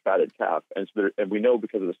killing of the fatted calf. And we know,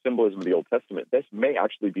 because of the symbolism of the Old Testament, this may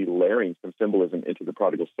actually be layering some symbolism into the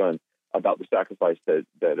prodigal son about the sacrifice that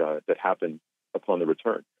happened upon the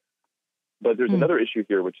return. But there's another issue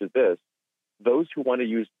here, which is this: those who want to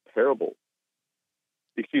use parables,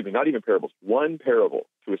 not even parables, one parable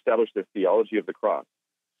to establish their theology of the cross,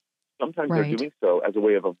 sometimes they're doing so as a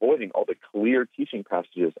way of avoiding all the clear teaching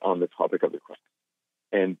passages on the topic of the cross.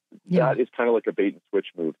 And that is kind of like a bait and switch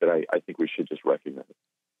move that I think we should just recognize.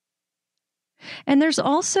 And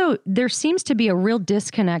there seems to be a real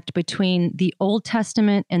disconnect between the Old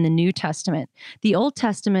Testament and the New Testament. The Old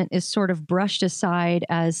Testament is sort of brushed aside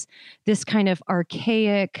as this kind of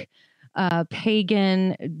archaic,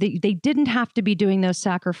 pagan. They didn't have to be doing those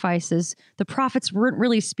sacrifices. The prophets weren't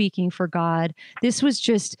really speaking for God. This was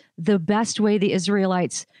just the best way the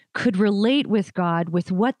Israelites could relate with God,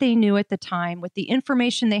 with what they knew at the time, with the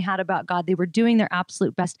information they had about God. They were doing their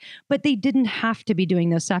absolute best, but they didn't have to be doing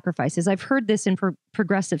those sacrifices. I've heard this in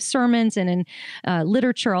progressive sermons and in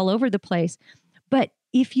literature all over the place. But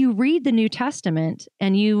if you read the New Testament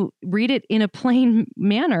and you read it in a plain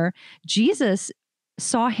manner, Jesus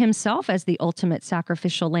saw himself as the ultimate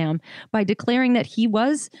sacrificial lamb by declaring that he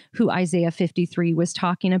was who Isaiah 53 was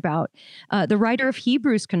talking about. The writer of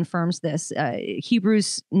Hebrews confirms this.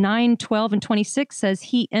 Hebrews 9:12 and 26 says,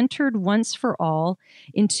 he entered once for all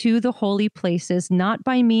into the holy places, not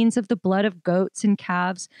by means of the blood of goats and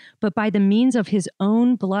calves, but by the means of his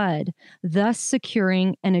own blood, thus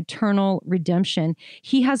securing an eternal redemption.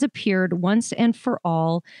 He has appeared once and for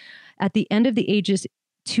all at the end of the ages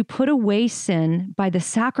to put away sin by the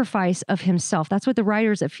sacrifice of himself. That's what the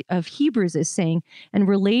writers of Hebrews is saying, and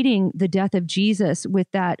relating the death of Jesus with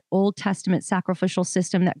that Old Testament sacrificial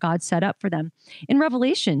system that God set up for them. In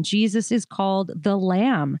Revelation, Jesus is called the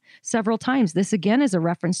Lamb several times. This again is a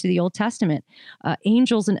reference to the Old Testament.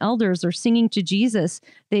 Angels and elders are singing to Jesus.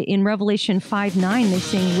 In Revelation 5:9, they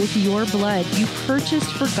sing, with your blood, you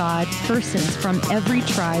purchased for God persons from every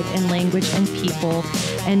tribe and language and people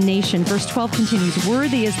and nation. Verse 12 continues,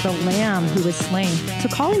 worthy is the Lamb who was slain. So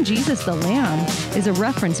calling Jesus the Lamb is a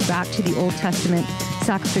reference back to the Old Testament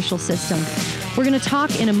sacrificial system. We're going to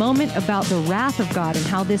talk in a moment about the wrath of God and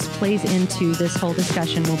how this plays into this whole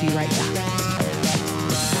discussion. We'll be right back.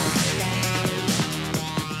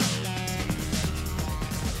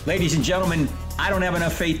 Ladies and gentlemen, I Don't Have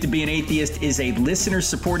Enough Faith to Be an Atheist is a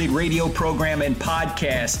listener-supported radio program and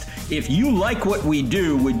podcast. If you like what we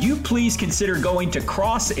do, would you please consider going to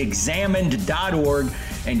crossexamined.org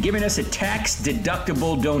and giving us a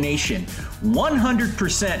tax-deductible donation?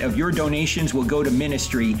 100% of your donations will go to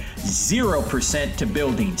ministry, 0% to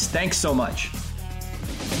buildings. Thanks so much.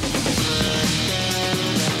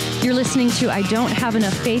 You're listening to I Don't Have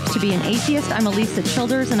Enough Faith to Be an Atheist. I'm Elisa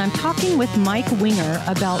Childers, and I'm talking with Mike Winger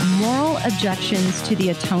about moral objections to the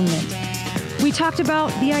atonement. We talked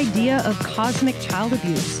about the idea of cosmic child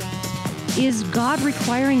abuse. Is God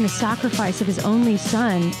requiring the sacrifice of his only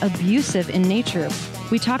son abusive in nature?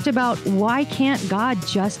 We talked about why can't God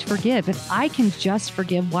just forgive? If I can just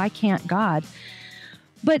forgive, why can't God?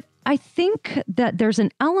 But I think that there's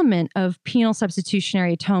an element of penal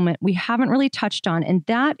substitutionary atonement we haven't really touched on, and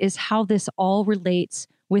that is how this all relates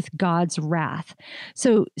with God's wrath.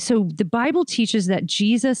 So the Bible teaches that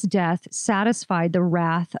Jesus' death satisfied the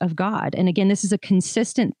wrath of God. And again, this is a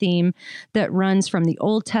consistent theme that runs from the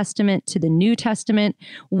Old Testament to the New Testament.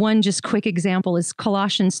 One just quick example is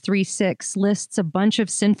Colossians 3:6 lists a bunch of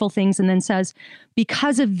sinful things and then says,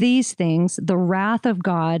 because of these things, the wrath of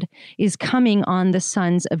God is coming on the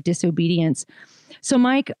sons of disobedience. So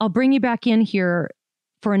Mike, I'll bring you back in here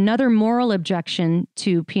for another moral objection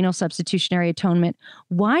to penal substitutionary atonement.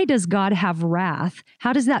 Why does God have wrath?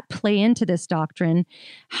 How does that play into this doctrine?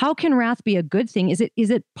 How can wrath be a good thing? Is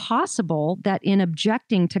it possible that in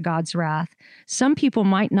objecting to God's wrath, some people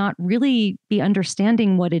might not really be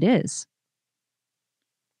understanding what it is?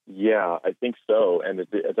 Yeah, I think so. And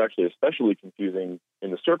it's actually especially confusing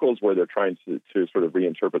in the circles where they're trying to sort of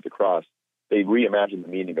reinterpret the cross. They reimagine the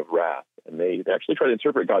meaning of wrath, and they actually try to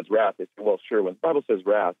interpret God's wrath. They say, well, sure, when the Bible says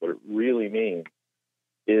wrath, what it really means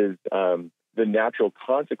is the natural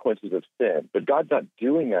consequences of sin. But God's not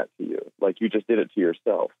doing that to you like you just did it to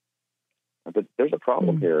yourself. But there's a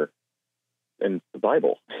problem here in the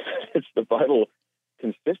Bible. It's the Bible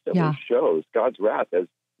consistently shows God's wrath as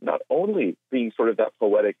not only being sort of that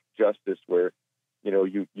poetic justice where,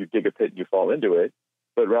 you dig a pit and you fall into it,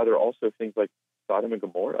 but rather also things like Sodom and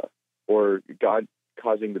Gomorrah, or God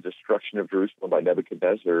causing the destruction of Jerusalem by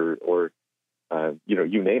Nebuchadnezzar, or,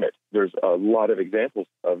 you name it. There's a lot of examples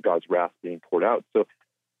of God's wrath being poured out. So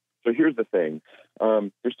here's the thing.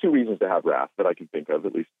 There's two reasons to have wrath that I can think of,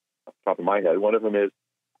 at least off the top of my head. One of them is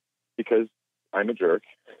because I'm a jerk.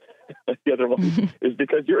 The other one is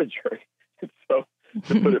because you're a jerk. So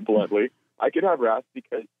to put it bluntly, I could have wrath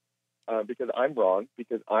because I'm wrong,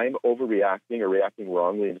 because I'm overreacting or reacting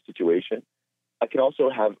wrongly in a situation. I can also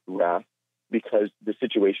have wrath because the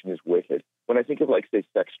situation is wicked. When I think of, like, say,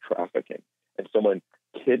 sex trafficking and someone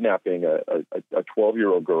kidnapping a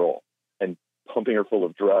 12-year-old girl and pumping her full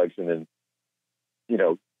of drugs and then,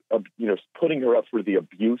 putting her up for the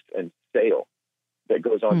abuse and sale that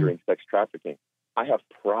goes on during sex trafficking, I have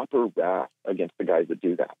proper wrath against the guys that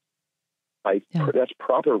do that. That's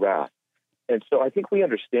proper wrath. And so I think we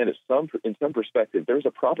understand it in some perspective. There's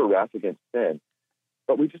a proper wrath against sin,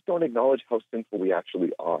 but we just don't acknowledge how sinful we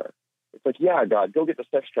actually are. It's like, yeah, God, go get the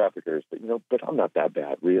sex traffickers, but I'm not that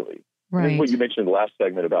bad, really. Right. And what you mentioned in the last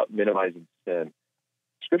segment about minimizing sin,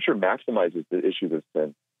 Scripture maximizes the issues of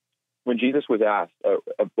sin. When Jesus was asked,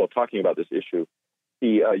 talking about this issue,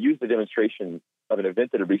 he used the demonstration of an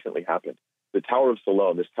event that had recently happened. The Tower of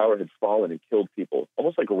Siloam, this tower had fallen and killed people,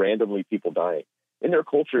 almost like randomly people dying. In their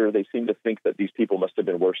culture, they seemed to think that these people must have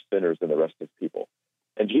been worse sinners than the rest of people.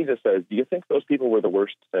 And Jesus says, do you think those people were the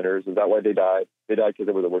worst sinners? Is that why they died? They died because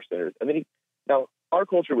they were the worst sinners. And then now our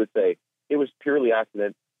culture would say it was purely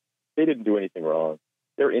accident. They didn't do anything wrong.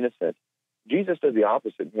 They're innocent. Jesus does the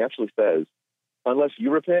opposite. He actually says, unless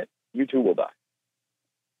you repent, you too will die.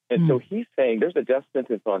 And so he's saying there's a death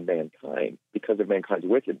sentence on mankind because of mankind's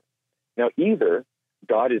wickedness. Now, either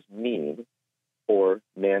God is mean or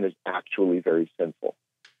man is actually very sinful.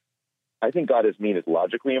 I think God is mean is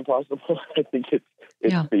logically impossible. I think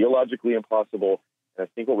it's theologically impossible. And I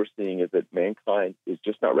think what we're seeing is that mankind is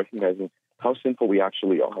just not recognizing how sinful we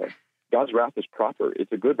actually are. God's wrath is proper.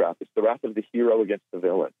 It's a good wrath. It's the wrath of the hero against the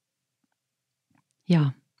villain. Yeah.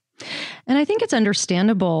 And I think it's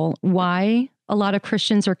understandable why a lot of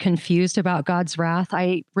Christians are confused about God's wrath.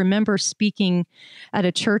 I remember speaking at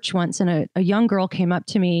a church once, and a young girl came up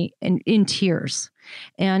to me in tears.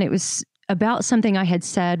 And it was about something I had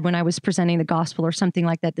said when I was presenting the gospel or something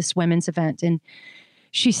like that, this women's event. And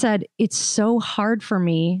she said, it's so hard for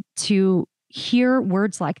me to hear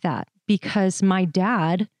words like that because my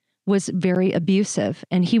dad was very abusive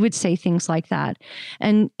and he would say things like that.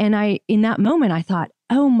 And I, in that moment, I thought,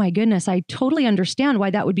 oh my goodness, I totally understand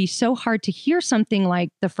why that would be so hard to hear something like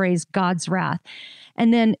the phrase God's wrath.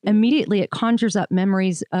 And then immediately it conjures up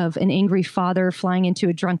memories of an angry father flying into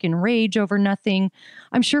a drunken rage over nothing.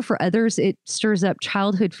 I'm sure for others, it stirs up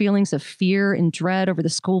childhood feelings of fear and dread over the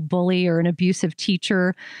school bully or an abusive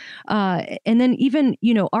teacher. And then even,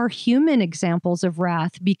 our human examples of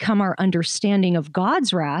wrath become our understanding of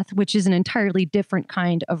God's wrath, which is an entirely different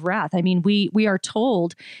kind of wrath. I mean, we are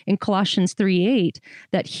told in Colossians 3:8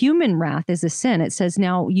 that human wrath is a sin. It says,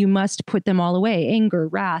 now you must put them all away: anger,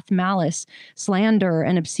 wrath, malice, slander,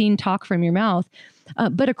 and obscene talk from your mouth.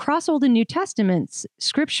 But across Old and New Testaments,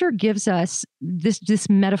 Scripture gives us this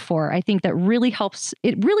metaphor, I think, that really helps.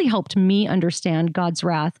 It really helped me understand God's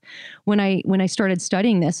wrath when I started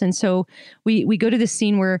studying this. And so we go to this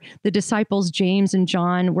scene where the disciples, James and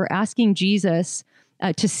John, were asking Jesus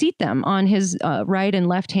to seat them on his right and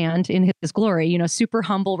left hand in his glory. Super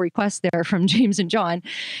humble request there from James and John.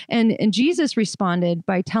 And Jesus responded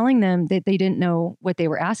by telling them that they didn't know what they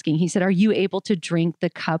were asking. He said, are you able to drink the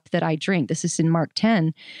cup that I drink? This is in Mark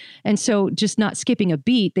 10. And so just not skipping a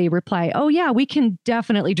beat, they reply, oh yeah, we can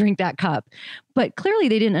definitely drink that cup. But clearly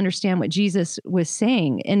they didn't understand what Jesus was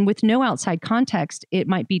saying. And with no outside context, it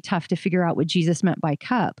might be tough to figure out what Jesus meant by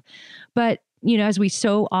cup. But as we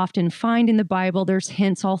so often find in the Bible, there's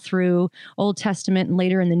hints all through Old Testament and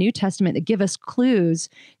later in the New Testament that give us clues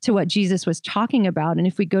to what Jesus was talking about. And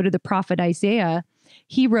if we go to the prophet Isaiah,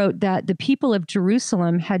 he wrote that the people of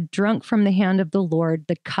Jerusalem had drunk from the hand of the Lord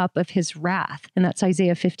the cup of his wrath. And that's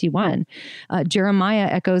Isaiah 51. Jeremiah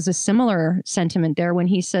echoes a similar sentiment there when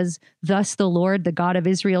he says, "Thus the Lord, the God of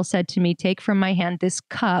Israel, said to me, take from my hand this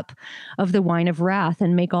cup of the wine of wrath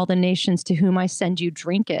and make all the nations to whom I send you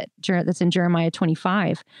drink it." That's in Jeremiah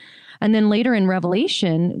 25. And then later in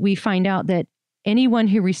Revelation, we find out that anyone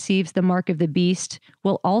who receives the mark of the beast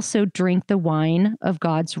will also drink the wine of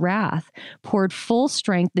God's wrath, poured full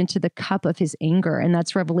strength into the cup of his anger. And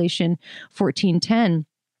that's Revelation 14:10.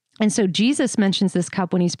 And so Jesus mentions this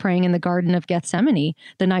cup when he's praying in the Garden of Gethsemane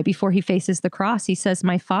the night before he faces the cross. He says,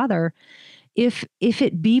 "My Father, if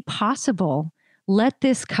it be possible, let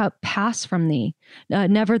this cup pass from thee.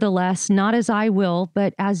 Nevertheless, not as I will,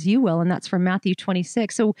 but as you will." And that's from Matthew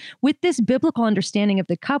 26. So with this biblical understanding of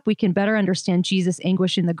the cup, we can better understand Jesus'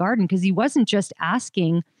 anguish in the garden, because he wasn't just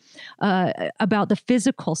asking about the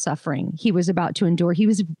physical suffering he was about to endure. He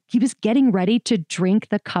was getting ready to drink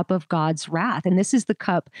the cup of God's wrath. And this is the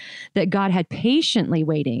cup that God had patiently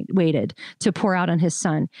waited to pour out on his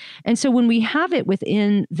son. And so when we have it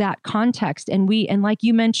within that context, and like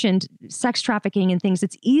you mentioned, sex trafficking and things,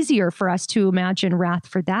 it's easier for us to imagine wrath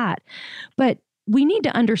for that. But we need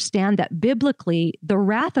to understand that biblically, the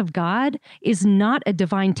wrath of God is not a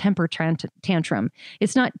divine temper tantrum.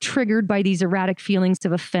 It's not triggered by these erratic feelings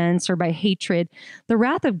of offense or by hatred. The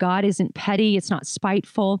wrath of God isn't petty. It's not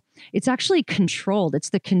spiteful. It's actually controlled. It's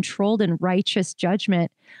the controlled and righteous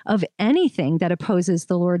judgment of anything that opposes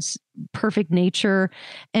the Lord's perfect nature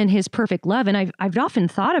and his perfect love. And I've often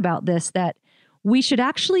thought about this, that we should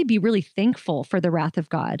actually be really thankful for the wrath of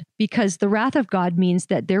God, because the wrath of God means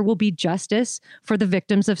that there will be justice for the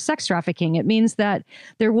victims of sex trafficking. It means that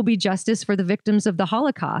there will be justice for the victims of the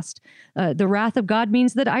Holocaust. The wrath of God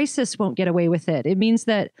means that ISIS won't get away with it. It means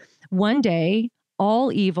that one day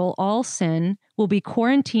all evil, all sin will be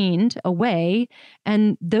quarantined away,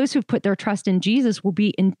 and those who've put their trust in Jesus will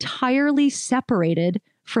be entirely separated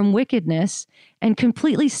from wickedness and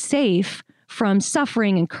completely safe from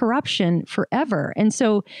suffering and corruption forever. And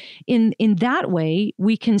so in that way,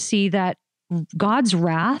 we can see that God's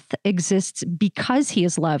wrath exists because he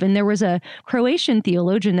is love. And there was a Croatian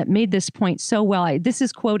theologian that made this point so well. This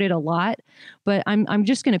is quoted a lot, but I'm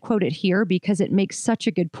just going to quote it here because it makes such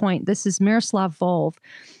a good point. This is Miroslav Volf.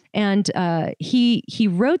 And he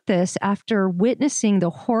wrote this after witnessing the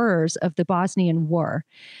horrors of the Bosnian War.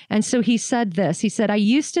 And so he said this. He said, "I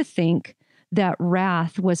used to think that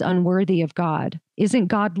wrath was unworthy of God. Isn't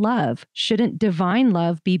God love? Shouldn't divine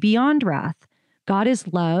love be beyond wrath? God is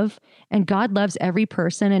love, and God loves every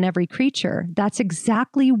person and every creature. That's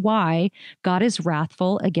exactly why God is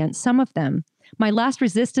wrathful against some of them. My last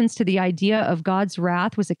resistance to the idea of God's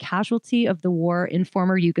wrath was a casualty of the war in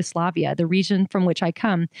former Yugoslavia, the region from which I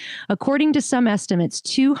come. According to some estimates,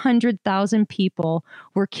 200,000 people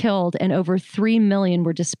were killed and over 3 million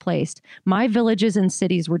were displaced. My villages and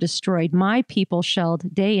cities were destroyed. My people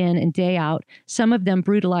shelled day in and day out, some of them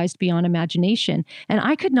brutalized beyond imagination. And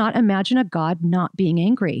I could not imagine a God not being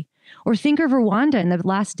angry. Or think of Rwanda in the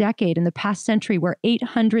last decade, in the past century, where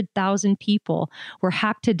 800,000 people were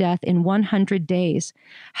hacked to death in 100 days.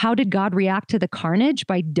 How did God react to the carnage?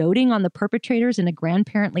 By doting on the perpetrators in a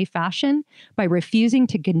grandparently fashion? By refusing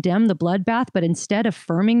to condemn the bloodbath, but instead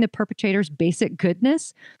affirming the perpetrators' basic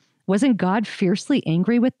goodness? Wasn't God fiercely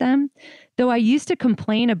angry with them? Though I used to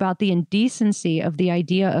complain about the indecency of the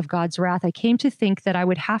idea of God's wrath, I came to think that I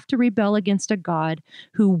would have to rebel against a God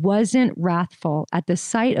who wasn't wrathful at the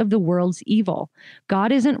sight of the world's evil.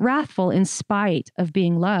 God isn't wrathful in spite of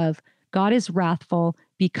being love. God is wrathful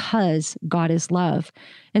because God is love.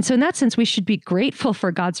 And so in that sense, we should be grateful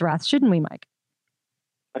for God's wrath, shouldn't we, Mike?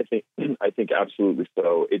 I think absolutely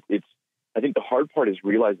so. I think the hard part is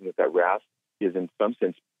realizing that wrath is in some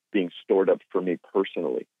sense being stored up for me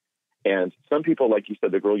personally. And some people, like you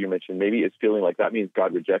said, the girl you mentioned, maybe is feeling like that means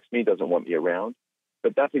God rejects me, doesn't want me around.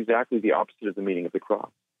 But that's exactly the opposite of the meaning of the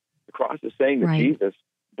cross. The cross is saying that Jesus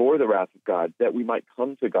bore the wrath of God, that we might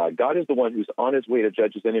come to God. God is the one who's on his way to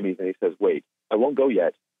judge his enemies, and he says, wait, I won't go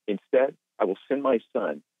yet. Instead, I will send my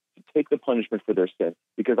son to take the punishment for their sin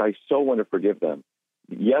because I so want to forgive them.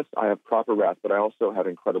 Yes, I have proper wrath, but I also have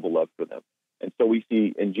incredible love for them. And so we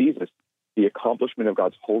see in Jesus the accomplishment of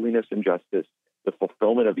God's holiness and justice, the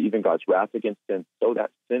fulfillment of even God's wrath against sin, so that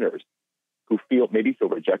sinners who maybe feel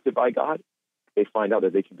rejected by God, they find out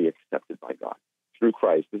that they can be accepted by God through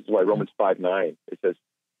Christ. This is why Romans 5:9, it says,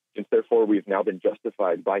 since therefore we've now been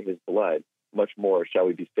justified by his blood, much more shall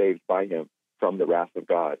we be saved by him from the wrath of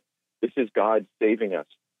God. This is God saving us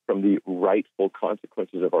from the rightful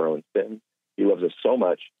consequences of our own sin. He loves us so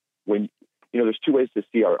much. When there's two ways to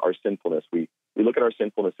see our sinfulness. We We look at our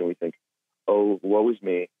sinfulness and we think, oh, woe is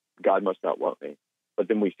me. God must not want me. But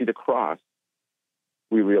then we see the cross.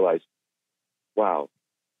 We realize, wow,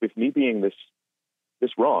 with me being this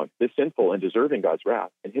wrong, this sinful and deserving God's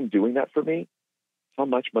wrath, and him doing that for me, how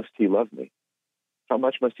much must he love me? How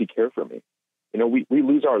much must he care for me? We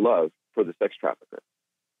lose our love for the sex trafficker.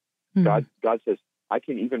 Mm-hmm. God says, I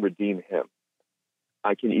can even redeem him.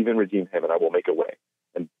 I can even redeem him, and I will make a way.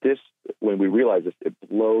 And this, when we realize this, it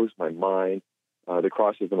blows my mind. The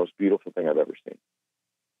cross is the most beautiful thing I've ever seen.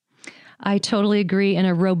 I totally agree. And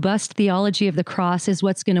a robust theology of the cross is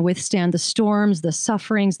what's going to withstand the storms, the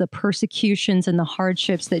sufferings, the persecutions, and the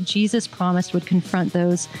hardships that Jesus promised would confront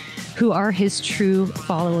those who are his true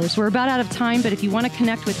followers. We're about out of time, but if you want to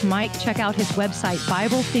connect with Mike, check out his website,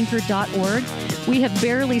 BibleThinker.org. We have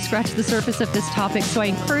barely scratched the surface of this topic, so I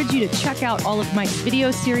encourage you to check out all of Mike's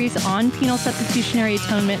video series on penal substitutionary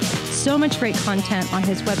atonement. So much great content on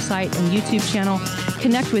his website and YouTube channel.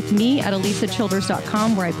 Connect with me at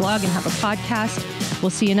ElisaChilders.com, where I blog and have a podcast. We'll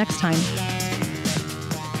see you next time.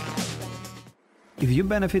 If you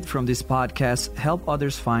benefit from this podcast, help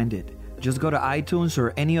others find it. Just go to iTunes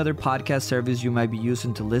or any other podcast service you might be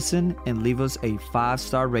using to listen and leave us a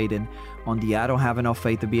 5-star rating on the I Don't Have Enough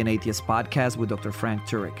Faith to Be an Atheist podcast with Dr. Frank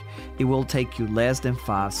Turek. It will take you less than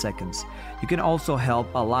 5 seconds. You can also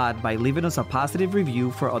help a lot by leaving us a positive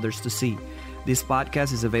review for others to see. This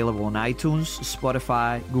podcast is available on iTunes,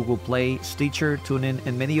 Spotify, Google Play, Stitcher, TuneIn,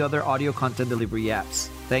 and many other audio content delivery apps.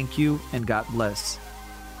 Thank you, and God bless.